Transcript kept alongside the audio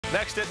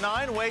Next at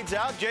 9, Wade's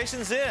out,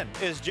 Jason's in.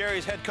 Is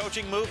Jerry's head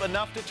coaching move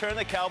enough to turn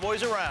the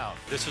Cowboys around?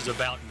 This is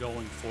about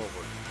going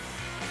forward.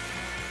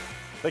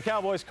 The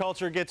Cowboys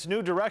culture gets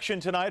new direction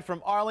tonight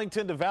from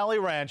Arlington to Valley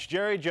Ranch.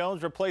 Jerry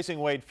Jones replacing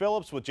Wade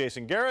Phillips with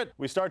Jason Garrett.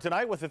 We start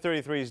tonight with the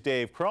 33's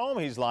Dave Crome.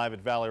 He's live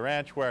at Valley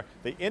Ranch where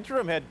the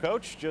interim head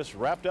coach just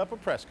wrapped up a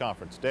press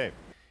conference. Dave.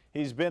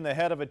 He's been the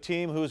head of a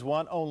team who's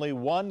won only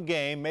one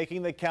game,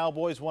 making the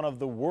Cowboys one of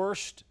the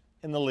worst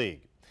in the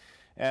league.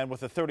 And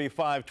with a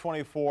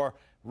 35-24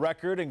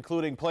 record,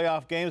 including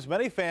playoff games,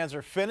 many fans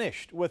are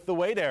finished with the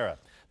Wade era.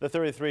 The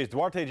 33's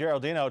Duarte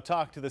Geraldino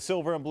talked to the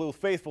Silver and Blue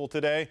faithful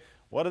today.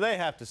 What do they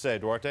have to say,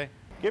 Duarte?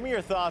 Give me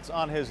your thoughts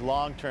on his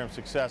long-term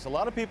success. A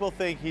lot of people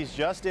think he's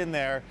just in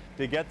there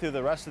to get through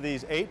the rest of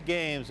these 8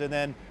 games, and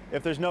then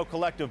if there's no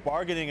collective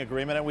bargaining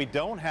agreement and we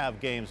don't have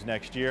games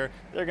next year,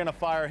 they're going to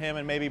fire him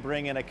and maybe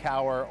bring in a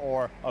Cowher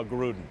or a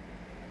Gruden.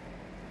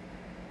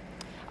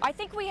 I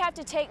think we have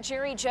to take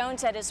Jerry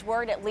Jones at his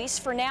word, at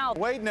least for now.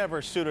 Wade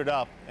never suited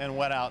up and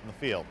went out in the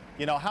field.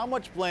 You know, how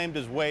much blame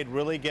does Wade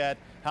really get?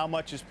 How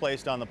much is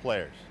placed on the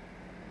players?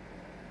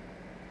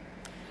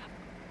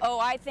 Oh,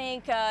 I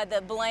think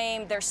the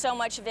blame, there's so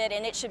much of it,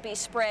 and it should be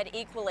spread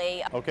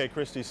equally. Okay,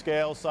 Christy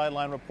Scales,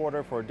 sideline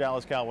reporter for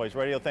Dallas Cowboys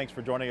Radio. Thanks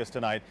for joining us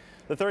tonight.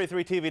 The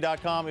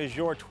 33TV.com is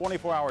your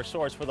 24-hour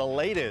source for the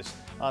latest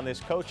on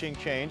this coaching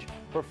change.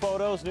 For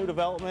photos, new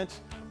developments,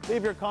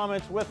 leave your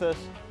comments with us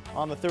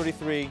on the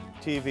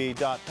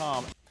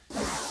 33TV.com.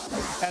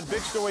 And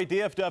big story,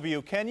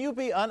 DFW, can you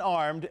be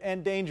unarmed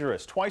and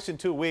dangerous? Twice in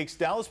 2 weeks,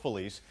 Dallas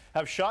police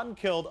have shot and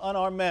killed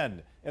unarmed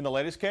men. In the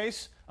latest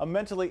case, a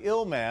mentally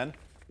ill man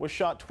was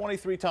shot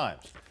 23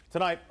 times.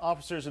 Tonight,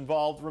 officers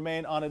involved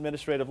remain on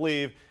administrative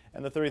leave,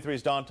 and the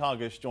 33's Don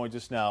Tongish joins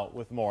us now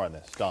with more on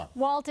this. Don.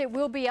 Walt, it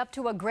will be up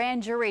to a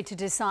grand jury to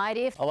decide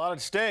if... A lot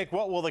at stake.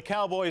 What will the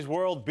Cowboys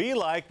world be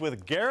like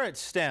with Garrett's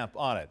stamp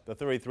on it? The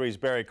 33's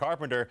Barry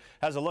Carpenter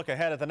has a look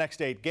ahead at the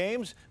next 8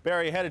 games.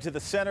 Barry headed to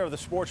the center of the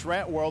sports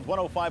rant world,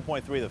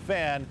 105.3 The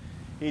Fan.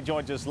 He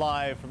joins us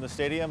live from the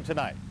stadium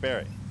tonight.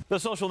 Barry. The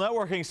social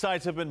networking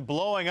sites have been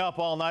blowing up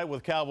all night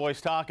with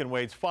Cowboys talk and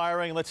Wade's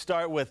firing. Let's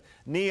start with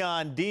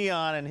Neon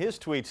Dion and his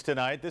tweets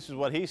tonight. This is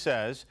what he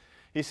says.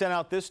 He sent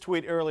out this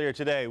tweet earlier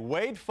today.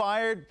 Wade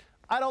fired?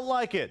 I don't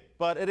like it,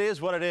 but it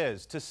is what it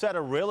is. To set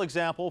a real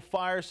example,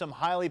 fire some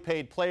highly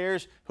paid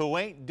players who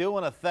ain't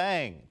doing a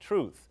thing.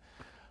 Truth.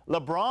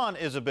 LeBron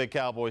is a big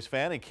Cowboys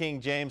fan, and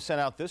King James sent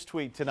out this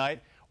tweet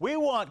tonight. We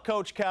want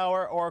Coach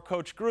Cowher or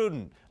Coach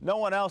Gruden. No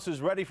one else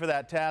is ready for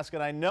that task,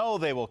 and I know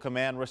they will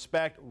command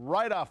respect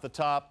right off the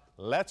top.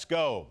 Let's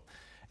go.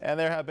 And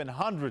there have been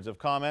hundreds of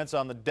comments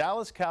on the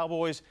Dallas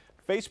Cowboys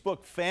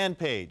Facebook fan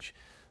page.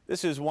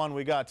 This is one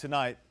we got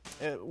tonight.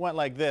 It went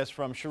like this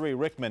from Cherie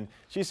Rickman.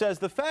 She says,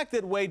 the fact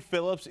that Wade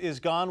Phillips is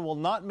gone will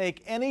not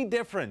make any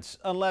difference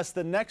unless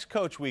the next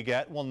coach we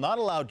get will not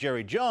allow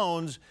Jerry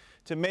Jones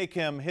to make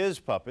him his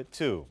puppet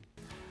too.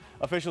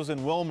 Officials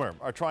in Wilmer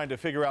are trying to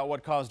figure out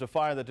what caused a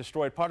fire that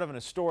destroyed part of an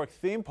historic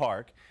theme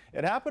park.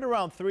 It happened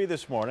around 3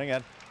 this morning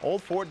at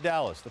Old Fort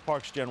Dallas. The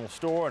park's general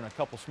store and a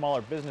couple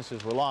smaller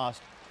businesses were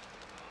lost.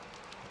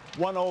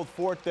 One old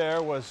fort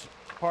there was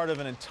part of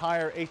an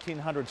entire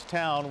 1800s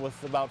town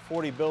with about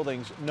 40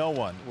 buildings. No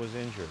one was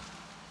injured.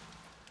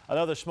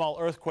 Another small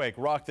earthquake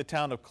rocked the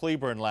town of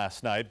Cleburne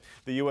last night.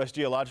 The U.S.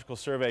 Geological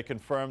Survey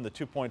confirmed the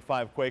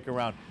 2.5 quake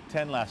around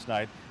 10 last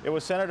night. It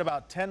was centered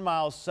about 10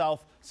 miles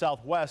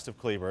southwest of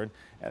Cleburne,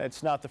 and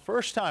it's not the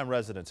first time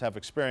residents have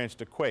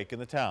experienced a quake in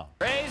the town.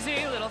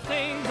 Crazy little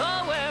thing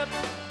called web.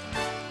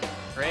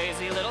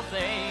 Crazy little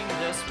thing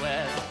this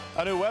web.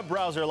 A new web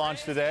browser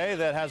launched today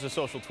that has a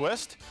social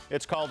twist.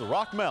 It's called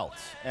RockMelt,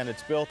 and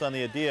it's built on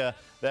the idea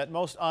that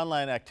most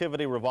online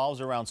activity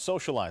revolves around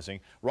socializing.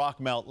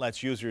 RockMelt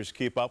lets users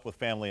keep up with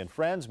family and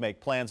friends,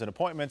 make plans and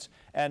appointments,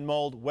 and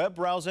mold web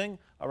browsing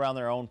around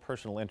their own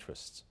personal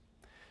interests.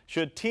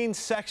 Should teen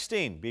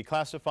sexting be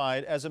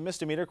classified as a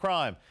misdemeanor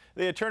crime?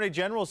 The Attorney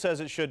General says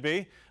it should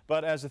be,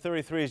 but as the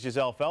 33's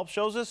Giselle Phelps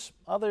shows us,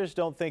 others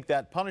don't think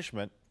that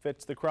punishment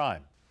fits the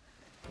crime.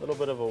 A little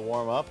bit of a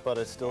warm-up, but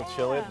it's still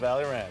chilly at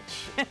Valley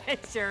Ranch. It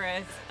sure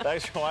is.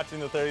 Thanks for watching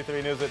the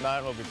 33 News at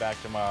 9. We'll be back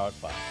tomorrow at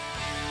 5.